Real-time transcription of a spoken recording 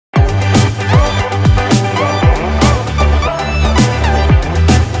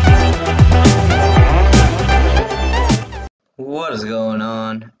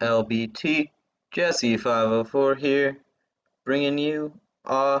LBT, Jesse 504 here, bringing you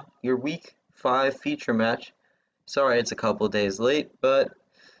your week 5 feature match. Sorry it's a couple days late, but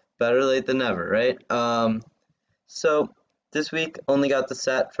better late than never, right? So this week only got the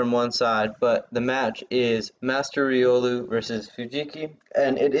set from one side, but the match is Master Riolu versus Fujiki,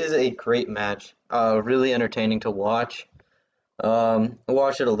 and it is a great match. Really entertaining to watch. I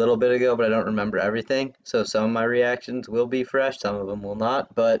watched it a little bit ago, but I don't remember everything, so some of my reactions will be fresh, some of them will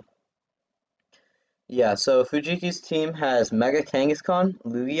not, but yeah, so Fujiki's team has Mega Kangaskhan,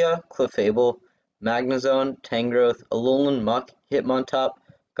 Lugia, Clefable, Magnezone, Tangrowth, Alolan Muck, Hitmontop,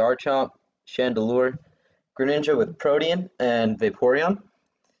 Garchomp, Chandelure, Greninja with Protean, and Vaporeon.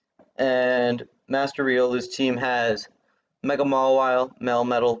 And Master Riolu's team has Mega Mawile,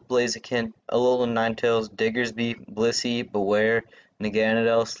 Melmetal, Blaziken, Alolan Ninetales, Diggersby, Blissey, Beware,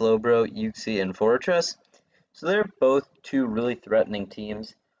 Naganadel, Slowbro, Uxie, and Fortress. So they're both two really threatening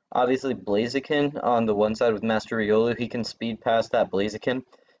teams. Obviously, Blaziken on the one side with Master Riolu, he can speed past that Blaziken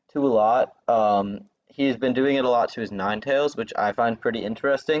to a lot. He's been doing it a lot to his Ninetales, which I find pretty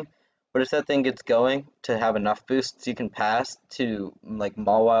interesting. But if that thing gets going to have enough boosts, you can pass to like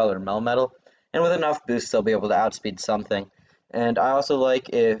Mawile or Melmetal, and with enough boosts, they'll be able to outspeed something. And I also like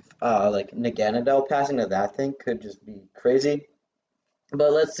if like Naganadel passing to that thing could just be crazy.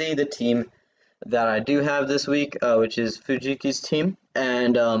 But let's see the team that I do have this week, which is Fujiki's team.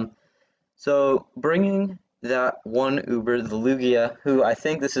 And so bringing that one Uber, the Lugia, who I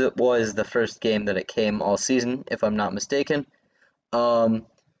think was the first game that it came all season, if I'm not mistaken.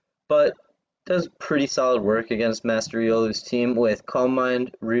 But does pretty solid work against Master Riolu's team with Calm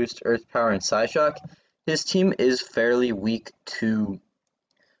Mind, Roost, Earth Power, and Psyshock. His team is fairly weak to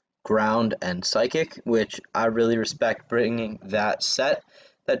Ground and Psychic, which I really respect bringing that set.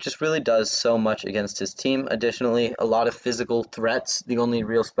 That just really does so much against his team. Additionally, a lot of physical threats, the only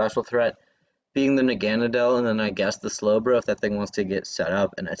real special threat being the Naganadel, and then I guess the Slowbro if that thing wants to get set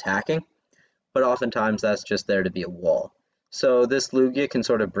up and attacking. But oftentimes that's just there to be a wall. So this Lugia can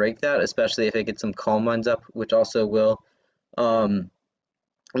sort of break that, especially if it gets some Calm Minds up, which also will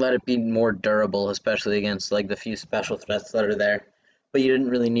let it be more durable, especially against like the few special threats that are there. But you didn't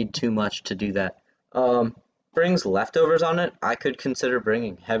really need too much to do that. Brings leftovers on it. I could consider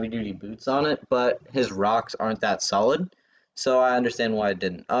bringing heavy duty boots on it, but his rocks aren't that solid, so I understand why it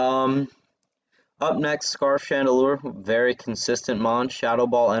didn't. Up next, Scarf Chandelure, very consistent Mon, Shadow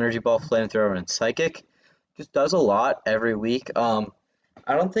Ball, Energy Ball, Flamethrower, and Psychic. Just does a lot every week. I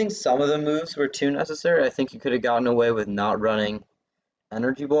don't think some of the moves were too necessary. I think you could have gotten away with not running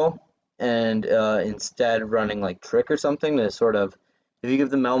Energy Ball and instead running like Trick or something to sort of, if you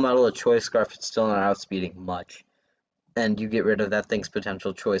give the Melmetal a choice scarf, it's still not outspeeding much. And you get rid of that thing's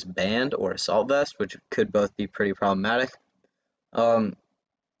potential choice Band or Assault Vest, which could both be pretty problematic.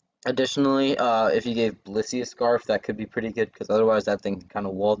 Additionally, if you gave Blissey a scarf, that could be pretty good because otherwise that thing can kind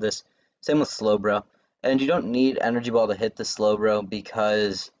of wall this. Same with Slowbro. And you don't need Energy Ball to hit the Slowbro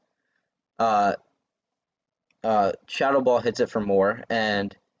because Shadow Ball hits it for more,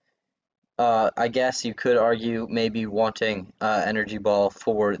 and I guess you could argue maybe wanting Energy Ball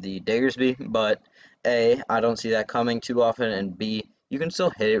for the Diggersby, but A, I don't see that coming too often, and B, you can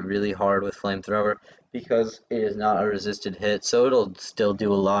still hit it really hard with Flamethrower because it is not a resisted hit, so it'll still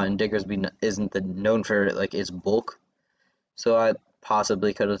do a lot, and Diggersby isn't known for like its bulk, so I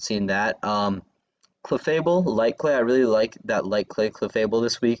possibly could have seen that. Clefable, Light Clay, I really like that Light Clay Clefable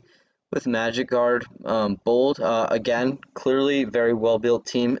this week with Magic Guard, Bold. Again, clearly very well built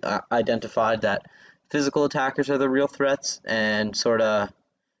team, identified that physical attackers are the real threats and sort of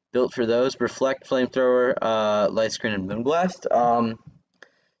built for those. Reflect, Flamethrower, Light Screen, and Moonblast.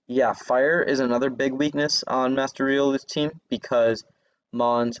 Yeah, Fire is another big weakness on Master Riolu's team because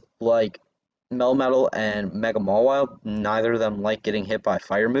Mons like Melmetal and Mega Mawile, neither of them like getting hit by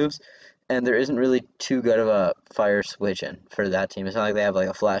fire moves. And there isn't really too good of a fire switch in for that team. It's not like they have like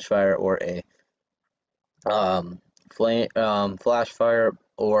a flash fire or a flash fire,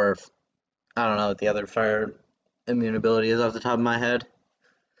 or I don't know what the other fire immune ability is off the top of my head.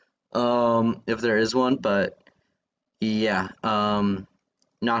 If there is one, but yeah,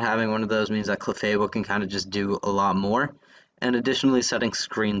 not having one of those means that Clefable can kind of just do a lot more. And additionally, setting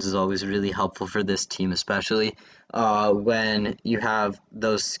screens is always really helpful for this team, especially when you have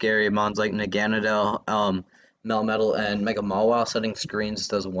those scary mons like Naganadel, Melmetal, and Mega Mawile. Setting screens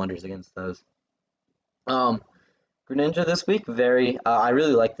does wonders against those. Greninja this week, I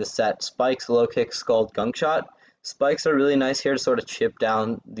really like this set. Spikes, Low Kick, Scald, Gunk Shot. Spikes are really nice here to sort of chip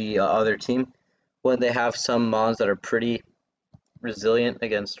down the other team when they have some mons that are pretty resilient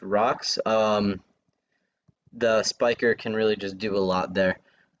against rocks. The Spiker can really just do a lot there.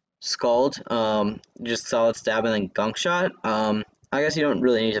 Scald, just solid stab and then gunk shot. I guess you don't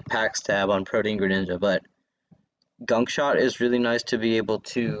really need to pack stab on Protein Greninja, but gunk shot is really nice to be able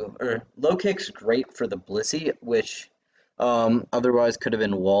to, or low kick's great for the Blissey, which otherwise could have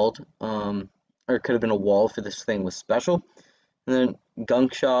been walled, or could have been a wall if this thing was special. And then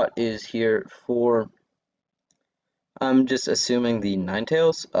gunk shot is here for, I'm just assuming the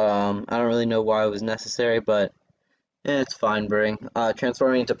Ninetales. I don't really know why it was necessary, but it's fine bring.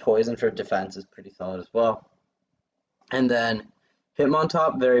 Transforming into poison for defense is pretty solid as well. And then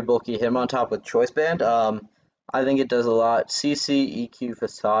Hitmontop, very bulky Hitmontop with Choice Band. I think it does a lot. CC, EQ,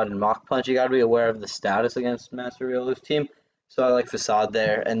 Facade, and Mach Punch. You got to be aware of the status against Master Riolu's team. So I like Facade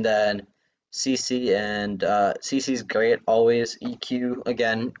there. And then CC and CC's great always. EQ,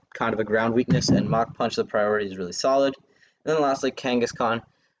 again, kind of a ground weakness. And Mach Punch, the priority is really solid. And then lastly, Kangaskhan.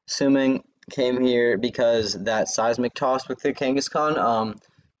 Assuming came here because that Seismic Toss with the Kangaskhan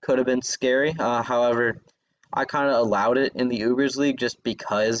could have been scary. However, I kind of allowed it in the Ubers League just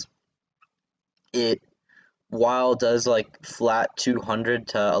because it, while does like flat 200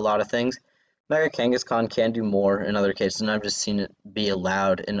 to a lot of things, Mega Kangaskhan can do more in other cases, and I've just seen it be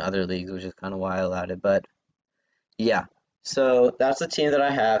allowed in other leagues, which is kind of why I allowed it. But yeah, so that's the team that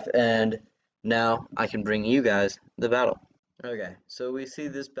I have, and now I can bring you guys the battle. Okay, so we see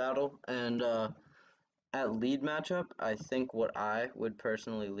this battle, and at lead matchup, I think what I would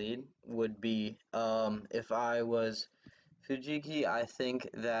personally lead would be if I was Fujiki. I think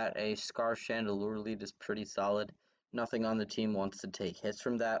that a Scar Chandelure lead is pretty solid. Nothing on the team wants to take hits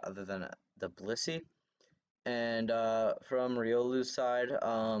from that other than the Blissey. And from Riolu's side,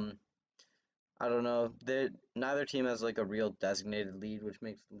 I don't know. Neither team has like a real designated lead, which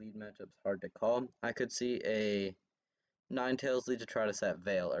makes lead matchups hard to call. I could see a Ninetales lead to try to set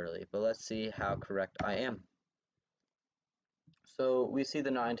Veil early, but let's see how correct I am. So we see the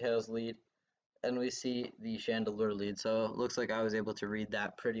Ninetales lead, and we see the Chandelure lead, so it looks like I was able to read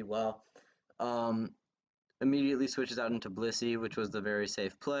that pretty well. Immediately switches out into Blissey, which was the very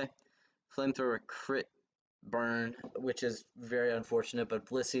safe play. Flamethrower crit burn, which is very unfortunate, but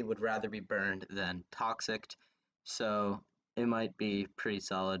Blissey would rather be burned than toxic, so it might be pretty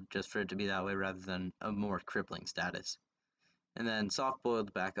solid just for it to be that way rather than a more crippling status. And then soft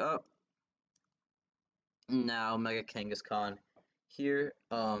boiled back up. Now Mega Kangaskhan here.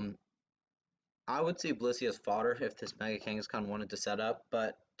 I would see Blissey as fodder if this Mega Kangaskhan wanted to set up,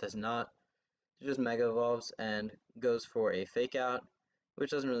 but does not. It just Mega Evolves and goes for a Fake Out,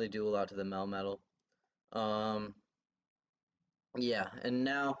 which doesn't really do a lot to the Melmetal. Yeah, and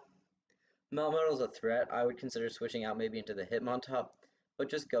now Melmetal is a threat. I would consider switching out maybe into the Hitmontop, but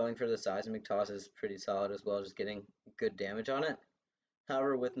just going for the Seismic Toss is pretty solid as well, just getting good damage on it.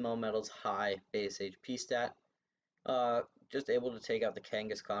 However, with Melmetal's high base HP stat, just able to take out the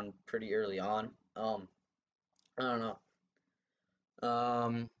Kangaskhan pretty early on. I don't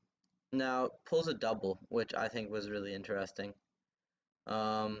know. Now pulls a double, which I think was really interesting.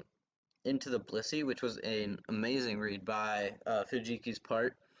 Into the Blissey, which was an amazing read by Fujiki's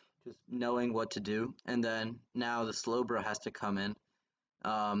part, just knowing what to do. And then now the Slowbro has to come in.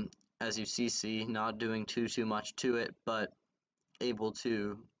 As you see, not doing too much to it, but able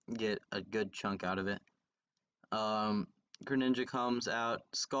to get a good chunk out of it. Greninja comes out,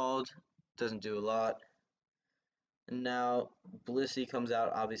 Scald, doesn't do a lot. And now Blissey comes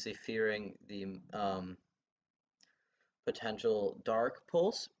out, obviously fearing the potential Dark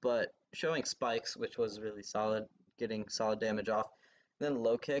Pulse, but showing spikes, which was really solid, getting solid damage off. And then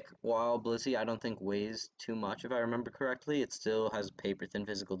low kick, while Blissey I don't think weighs too much if I remember correctly, it still has paper thin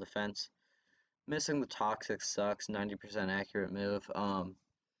physical defense. Missing the Toxic sucks, 90% accurate move.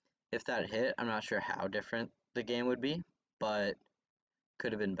 If that hit, I'm not sure how different the game would be, but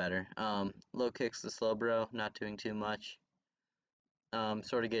could have been better. Low kicks the Slowbro, not doing too much.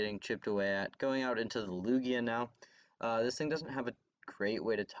 Sort of getting chipped away at. Going out into the Lugia now. This thing doesn't have a great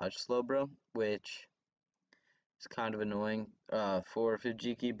way to touch Slowbro, which is kind of annoying for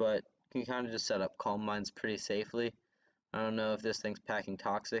Fujiki, but can kind of just set up Calm Minds pretty safely. I don't know if this thing's packing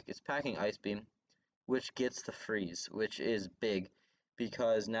Toxic. It's packing Ice Beam, which gets the freeze, which is big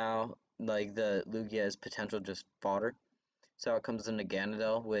because now like the Lugia is potential just fodder. So it comes into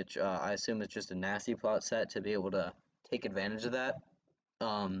Ganondorf, which I assume is just a nasty plot set to be able to take advantage of that.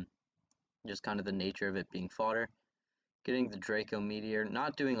 Just kind of the nature of it being fodder. Getting the Draco Meteor,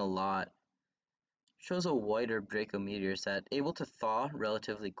 not doing a lot. Shows a whiter Draco Meteor set, able to thaw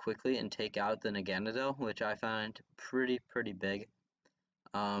relatively quickly and take out the Naganadel, which I find pretty big.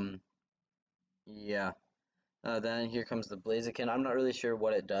 Yeah. Then here comes the Blaziken. I'm not really sure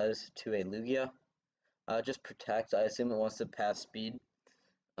what it does to a Lugia. Just protect. I assume it wants to pass speed.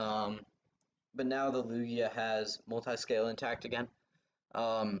 But now the Lugia has multi-scale intact again.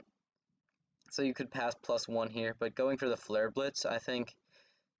 Um, so you could pass +1 here, but going for the Flare Blitz, I think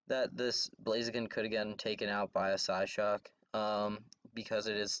that this Blaziken could have gotten taken out by a Psyshock because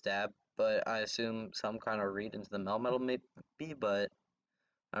it is stab, but I assume some kind of read into the Melmetal maybe, but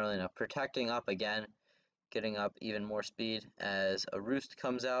I don't really know. Protecting up again, getting up even more speed as a Roost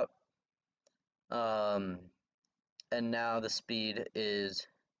comes out. And now the speed is...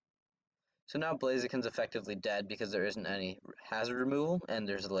 So now Blaziken's effectively dead because there isn't any hazard removal, and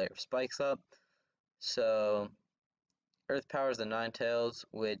there's a layer of spikes up. So Earth powers the Ninetales,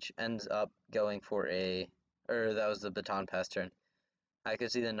 which ends up going for a... Or that was the Baton Pass turn. I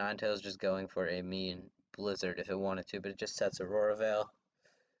could see the Ninetales just going for a mean Blizzard if it wanted to, but it just sets Aurora Veil.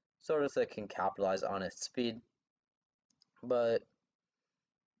 Sort of so it can capitalize on its speed. But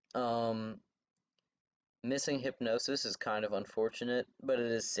missing Hypnosis is kind of unfortunate, but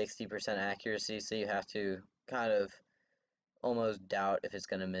it is 60% accuracy, so you have to kind of almost doubt if it's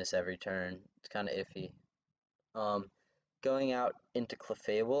going to miss every turn. It's kind of iffy. Going out into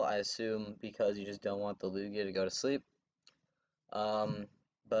Clefable, I assume because you just don't want the Lugia to go to sleep.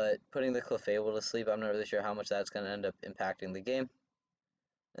 But putting the Clefable to sleep, I'm not really sure how much that's going to end up impacting the game.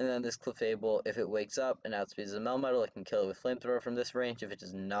 And then this Clefable, if it wakes up and outspeeds the Melmetal, it can kill it with Flamethrower from this range. If it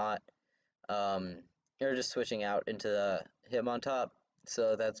does not, you're just switching out into the Hitmontop.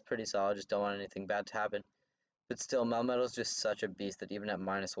 So that's pretty solid, just don't want anything bad to happen. But still, Melmetal is just such a beast that even at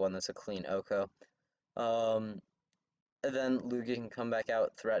 -1, that's a clean OHKO. And then Lugia can come back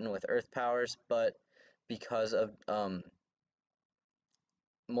out, threaten with Earth powers, but because of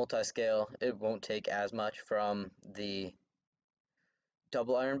multi-scale, it won't take as much from the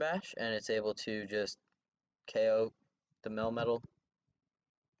double Iron Bash, and it's able to just KO the Melmetal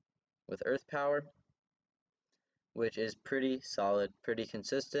with Earth power, which is pretty solid, pretty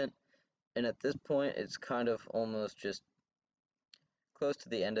consistent, and at this point, it's kind of almost just close to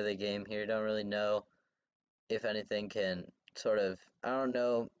the end of the game here. You don't really know if anything can sort of... I don't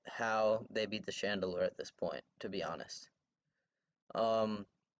know how they beat the Chandelure at this point, to be honest.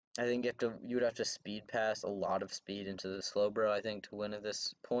 I think you would have to speed pass a lot of speed into the Slowbro, I think, to win at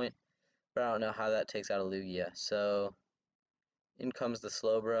this point. But I don't know how that takes out a Lugia. So in comes the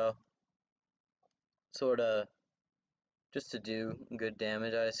Slowbro, sorta just to do good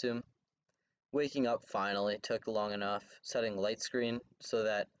damage, I assume. Waking up finally took long enough, setting Light Screen so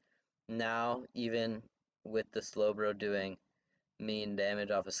that now, even with the Slowbro doing mean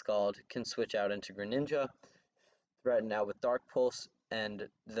damage off a Scald, can switch out into Greninja, threaten out with Dark Pulse, and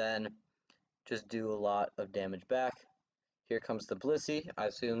then just do a lot of damage back. Here comes the Blissey. I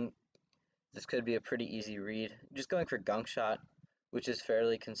assume this could be a pretty easy read. Just going for Gunk Shot, which is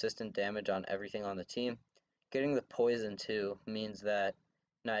fairly consistent damage on everything on the team. Getting the Poison too means that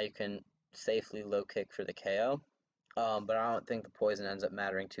now you can safely low kick for the KO. But I don't think the Poison ends up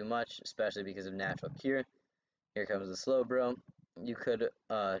mattering too much, especially because of Natural Cure. Here comes the Slowbro. You could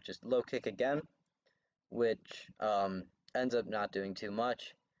just low kick again, which ends up not doing too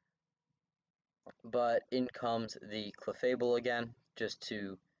much. But in comes the Clefable again, just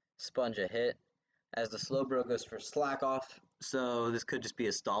to sponge a hit, as the Slowbro goes for Slack Off, so this could just be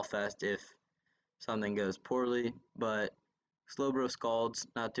a stall fest if something goes poorly, but Slowbro Scald's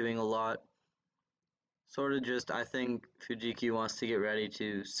not doing a lot. Sort of just, I think Fujiki wants to get ready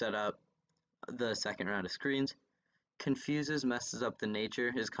to set up the second round of screens. Confuses, messes up the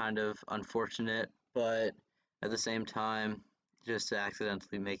nature, is kind of unfortunate, but at the same time, just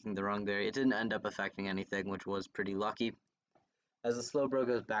accidentally making the wrong berry. It didn't end up affecting anything, which was pretty lucky, as the Slowbro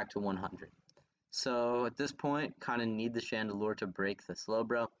goes back to 100. So at this point, kind of need the Chandelure to break the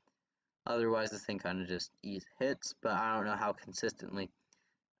Slowbro. Otherwise, this thing kind of just hits, but I don't know how consistently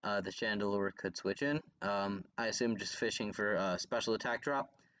the Chandelure could switch in. I assume just fishing for a special attack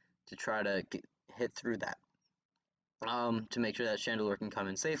drop to try to hit through that. To make sure that Chandelure can come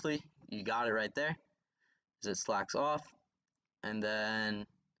in safely. You got it right there, as it slacks off. And then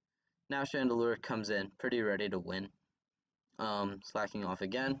now Chandelure comes in pretty ready to win. Slacking off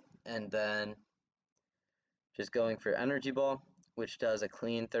again, and then just going for Energy Ball, which does a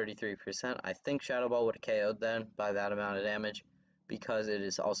clean 33%. I think Shadow Ball would have KO'd then by that amount of damage, because it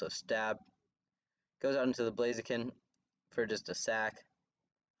is also stab. Goes out into the Blaziken for just a sack.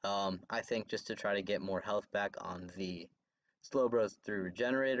 I think just to try to get more health back on the Slowbros through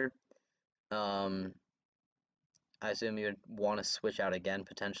Regenerator. I assume you would want to switch out again,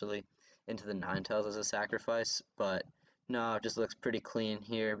 potentially, into the Ninetales as a sacrifice, but no, it just looks pretty clean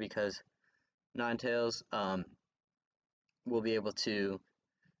here because Ninetales will be able to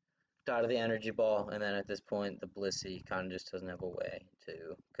Dot of the energy ball, and then at this point the Blissey kind of just doesn't have a way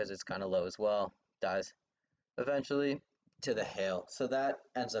to, because it's kind of low as well, dies eventually to the hail. So that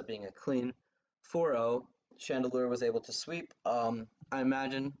ends up being a clean 4-0. Chandelure was able to sweep. I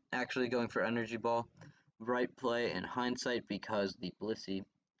imagine actually going for energy ball, right play in hindsight, because the Blissey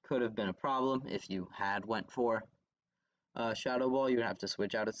could have been a problem if you had went for Shadow Ball. You would have to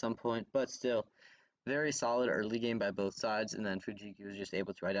switch out at some point, but still, very solid early game by both sides, and then Fujiki was just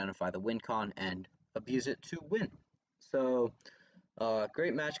able to identify the win con and abuse it to win. So,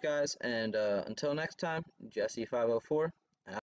 great match, guys, and until next time, Jesse504